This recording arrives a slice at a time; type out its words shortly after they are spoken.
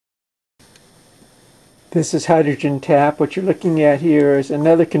This is hydrogen tap. What you're looking at here is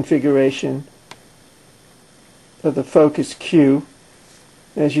another configuration of the FOCS-Q.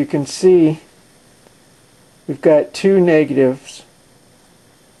 As you can see, we've got two negatives.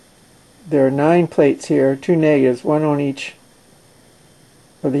 There are 9 plates here, 2 negatives, one on each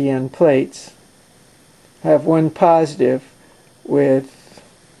of the end plates. I have one positive with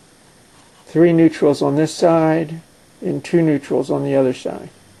 3 neutrals on this side and 2 neutrals on the other side.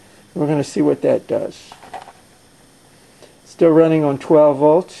 We're going to see what that does. Still running on 12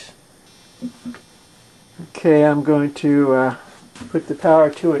 volts. Okay, I'm going to put the power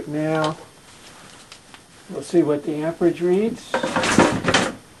to it now. We'll see what the amperage reads.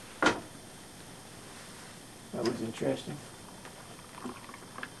 That was interesting.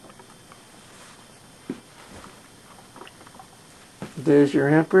 There's your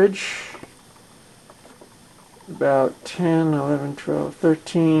amperage. About 10, 11, 12,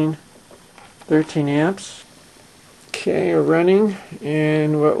 13 amps. Okay, we're running,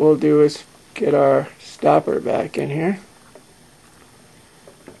 and what we'll do is get our stopper back in here.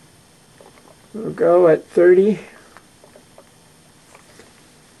 We'll go at 30.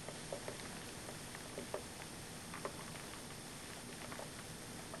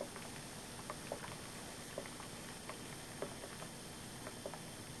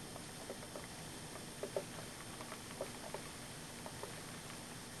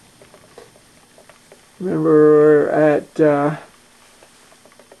 Remember, we're at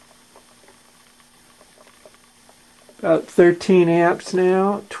about 13 amps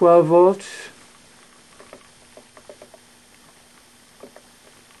now, 12 volts.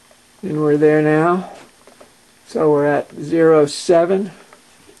 And we're there now. So we're at 0.7.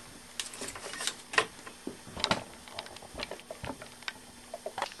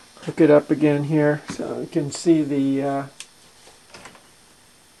 Hook it up again here so you can see the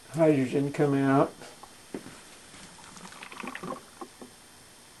hydrogen coming out.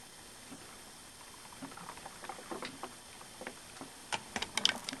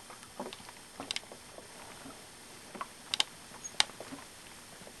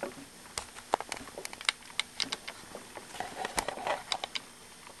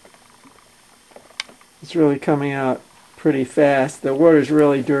 It's really coming out pretty fast. The water's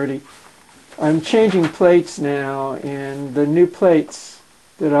really dirty. I'm changing plates now, and the new plates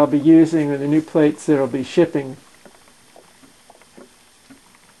that I'll be using are the new plates that I'll be shipping.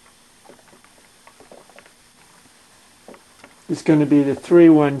 It's going to be the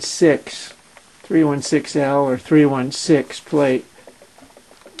 316L or 316 plate,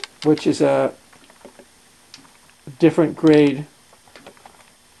 which is a different grade.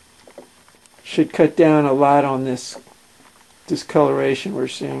 Should cut down a lot on this discoloration we're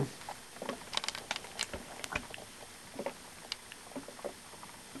seeing.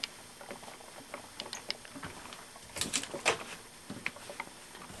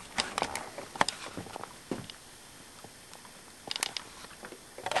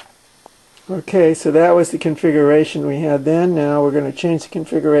 Okay, so that was the configuration we had then. Now we're going to change the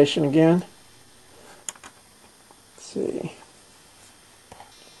configuration again. Let's see.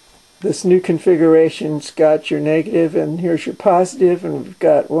 This new configuration's got your negative, and here's your positive, and we've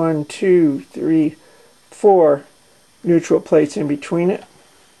got 1, 2, 3, 4 neutral plates in between it.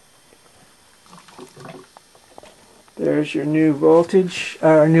 There's your new voltage.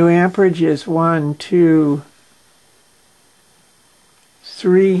 Our new amperage is 1, 2,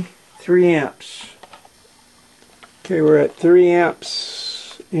 3 amps. Okay, we're at 3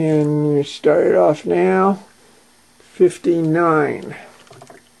 amps, and we start it off now. 59.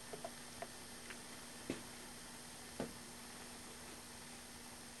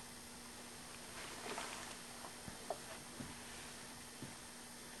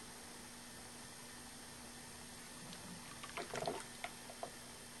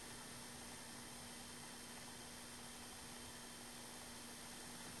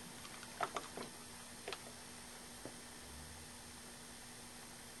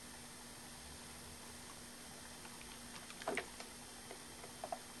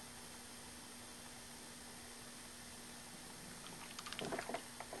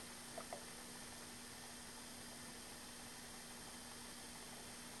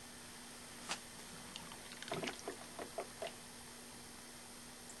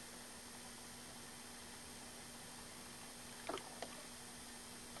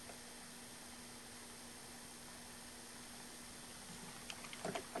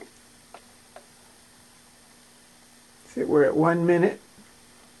 See, we're at 1 minute.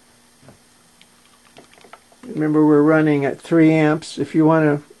 Remember, we're running at 3 amps. If you want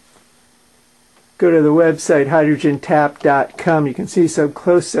to go to the website hydrogentap.com, you can see some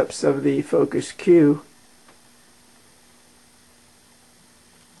close-ups of the FOCS-Q.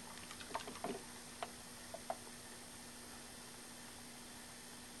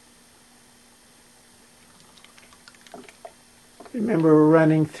 Remember, we're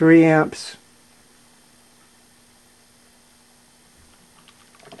running 3 amps.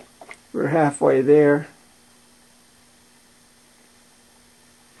 We're halfway there.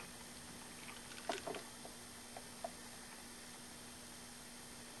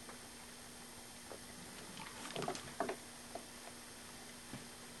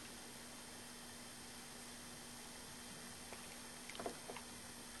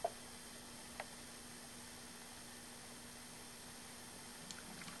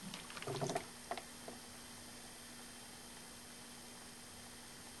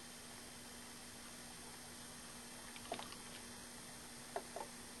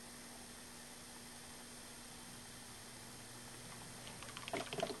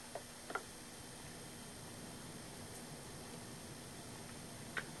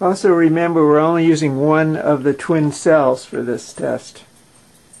 Also remember, we're only using one of the twin cells for this test.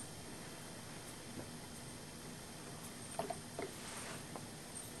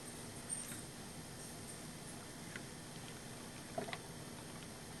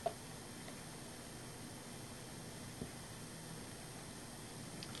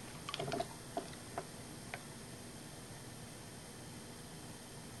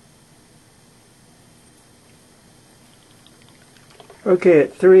 Okay,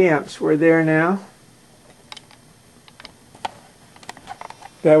 at 3 amps, we're there now.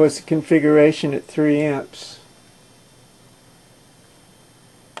 That was the configuration at 3 amps.